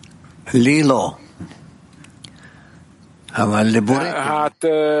 Lilo. Hát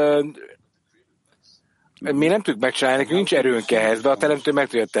mi nem tudjuk megcsinálni, nekünk nincs erőnk ehhez, de a Teremtő meg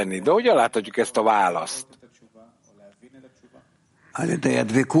tudja tenni. De hogyan láthatjuk ezt a választ?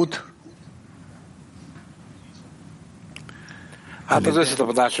 Hát az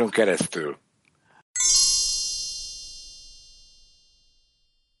összetapadáson keresztül.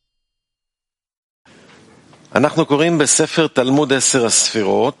 אנחנו קוראים בספר תלמוד 10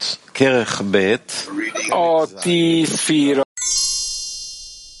 הספירות, כרך ב' a 10 szféra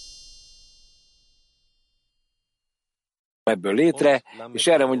ebből létre, és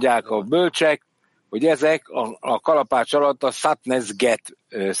erre mondják a bölcsek, hogy ezek a kalapács alatt a Satnes Get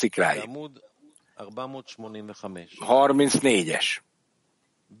szikrái. 34-es.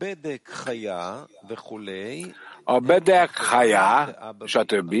 A Bedek Haya,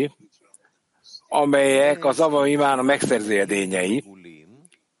 stb., amelyek az Abba Imána megszerző edényei,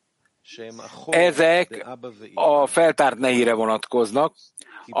 ezek a feltárt nehire vonatkoznak,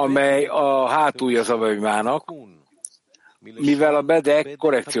 amely a hátulja az Abba Imának, mivel a Bedek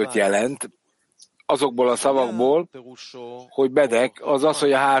korrekciót jelent, azokból a szavakból, hogy Bedek az az,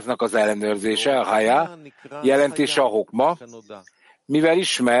 hogy a háznak az ellenőrzése, a Haya, jelentése a Hokma, mivel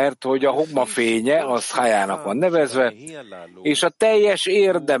ismert, hogy a Hokma fénye az Hajának van nevezve, és a teljes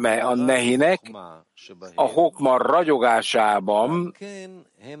érdeme a Nehinek a Hokma ragyogásában,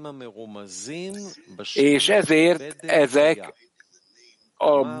 és ezért ezek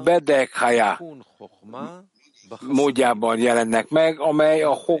a Bedek Haya módjában jelennek meg, amely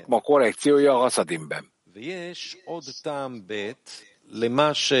a Hokma korrekciója a Haszadimben. És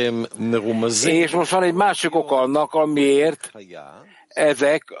most van egy másik ok annak, amiért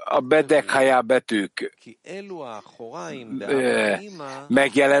ezek a Bedek Haya betűk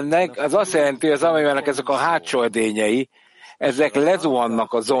megjelennek. Az azt jelenti, hogy az amelynek ezek a hátsó edényei, ezek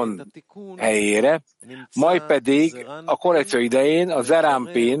lezuhannak a zon helyére, majd pedig a korrekció idején a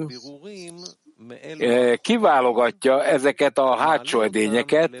Zerampin kiválogatja ezeket a hátsó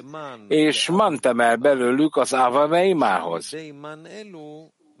edényeket, és mantemel belőlük az Avaveimához.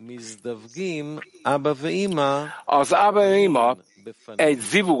 Az Avaveima egy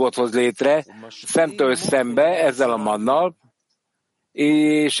zivugot hoz létre szemtől szembe ezzel a mannal,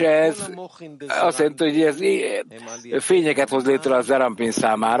 és ez azt jelenti, hogy ez fényeket hoz létre a Zerampin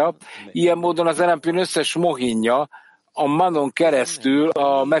számára. Ilyen módon a Zerampin összes mohinja a manon keresztül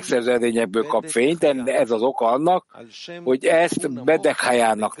a megszerző edényekből kap fényt, de ez az oka annak, hogy ezt Bedek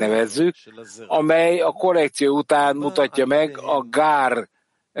Hajának nevezzük, amely a korrekció után mutatja meg a Gárnek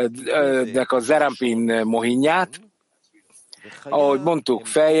a Zerampin mohinját. Ahogy mondtuk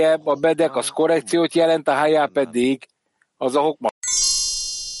feljebb, a Bedek az korrekciót jelent, a Haya pedig az a Hokma.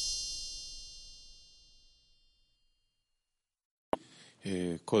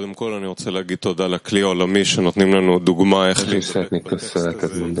 קודם כל אני רוצה להגיד תודה לכלי העולמי שנותנים לנו דוגמה איך szeretnék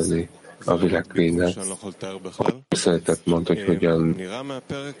köszönetet mondani a világkvének. Köszönetet mondani, hogy hogyan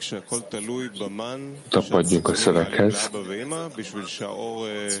tapadjunk a szöveghez.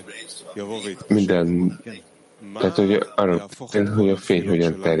 Minden Tehát, hogy arra, hogy a fény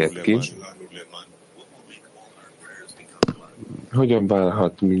hogyan terjed ki, hogyan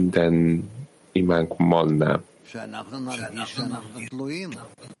válhat minden imánk manná.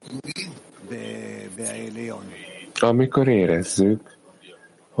 Amikor érezzük,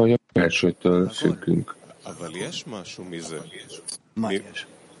 hogy a felsőtől függünk.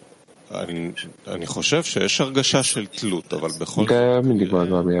 De mindig van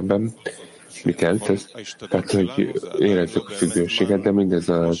valami ebben. Mit jelent ez? Tehát, hogy érezzük a függőséget, de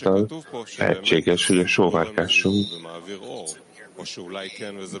mindezáltal lehetséges, hogy a sóvárgásunk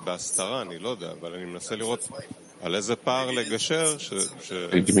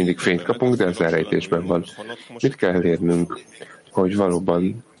így mindig fényt kapunk, de az elrejtésben van. Mit kell elérnünk, hogy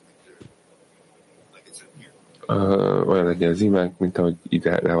valóban olyan legyen az imánk, mint ahogy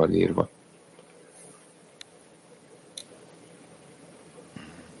ide le van írva.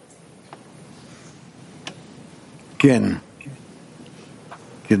 כן,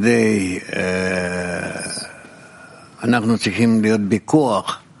 כדי, אנחנו צריכים להיות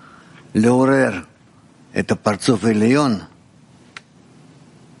בכוח, לעורר את הפרצוף העליון.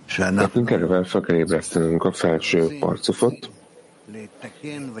 Nekünk erővel fel kell ébresztenünk a felső parcufot,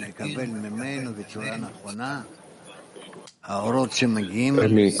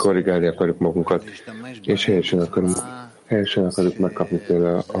 mi korrigálni akarjuk magunkat, és helyesen akarjuk megkapni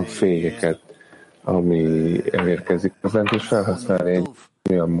tőle a fényeket, ami elérkezik hozzánk, és felhasználni egy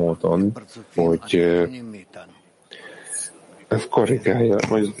olyan módon, hogy ez korrigálja,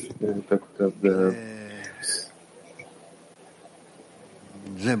 vagy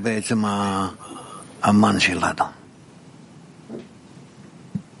זה בעצם המן שלנו.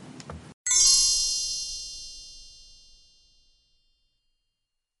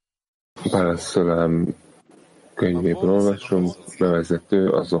 Bálszolám könyvéből olvasunk, bevezető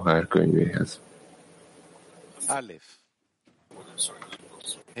a Zohár könyvéhez.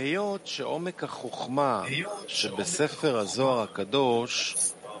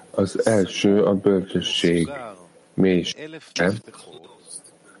 Az első a bölcsesség mélysége,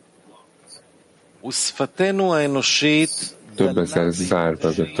 több ezer zár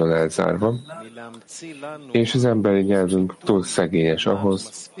mögött van elzárva, és az emberi nyelvünk túl szegényes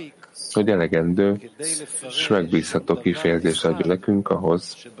ahhoz, hogy elegendő és megbízható kifejezést adja nekünk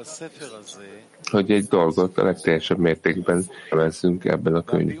ahhoz, hogy egy dolgot a legteljesebb mértékben nevezzünk ebben a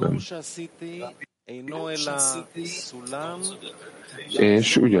könyvben.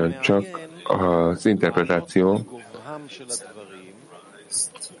 És ugyancsak az interpretáció,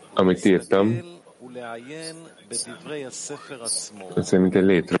 amit írtam, ez mint egy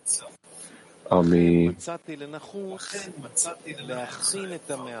létre, ami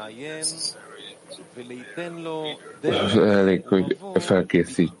elég, hogy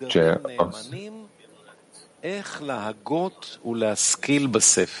felkészítse azt.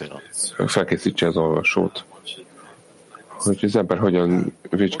 Felkészítse az olvasót, hogy az ember hogyan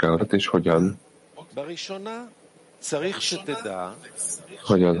vizsgálhat és hogyan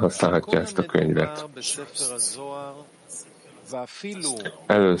használhatja ezt a könyvet.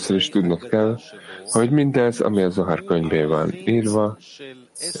 Először is tudnod kell, hogy mindez, ami a Zohár könyvében van írva,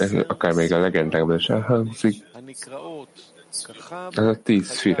 akár még a legendában is elhangzik, ez a 10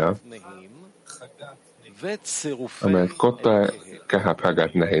 szfira, amelyet Kotta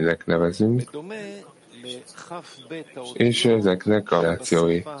Kehab-Hagat Nehének nevezünk, és ezeknek a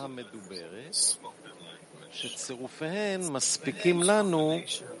relációi.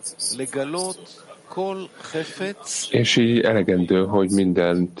 És így elegendő, hogy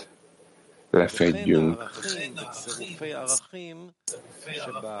mindent lefedjünk.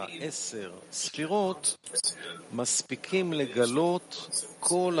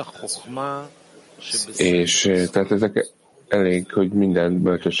 És tehát ezek elég, hogy minden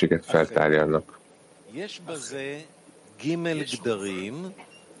bölcsességet feltárjanak.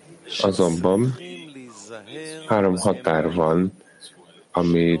 Azonban 3 határ van,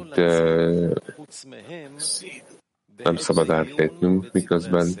 amit nem szabad átlépnünk,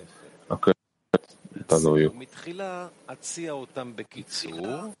 miközben a könyvet tanuljuk.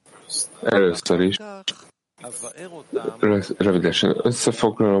 Először is rövidesen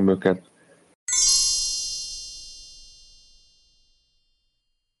összefoglalom őket,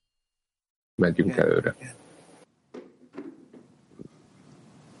 megyünk előre.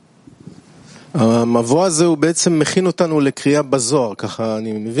 המבוא הזה הוא בעצם מכין אותנו לקריאה בזוהר, ככה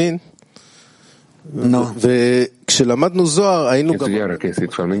אני מבין. וכשלמדנו זוהר היינו גם... arra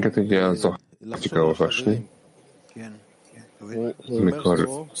készít fel minket, hogy a Zohár kell olvasni.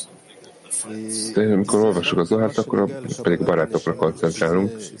 Amikor olvasjuk a Zohárt, akkor pedig barátokra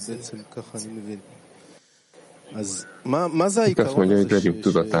koncentrálunk. Itt azt mondja, hogy legyünk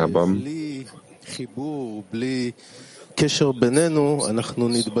tudatában,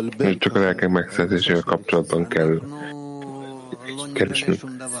 hogy csak a lelkek megszerzésével kapcsolatban kell keresnünk.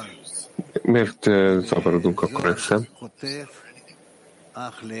 Miért zavarodunk akkor össze?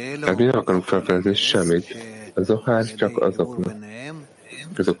 Hát mi nem akarunk felfedezni semmit. A Zohár csak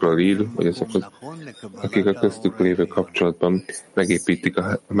azokról ír, vagy azokhoz, akik a köztük lévő kapcsolatban megépítik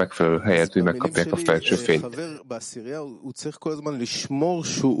a megfelelő helyet, hogy megkapják a felső fényt.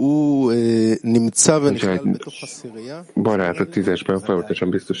 Úgyhogy egy barát a 10-esben folyamatosan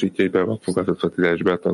biztosítja, hogy be van fogadható a 10-esbe,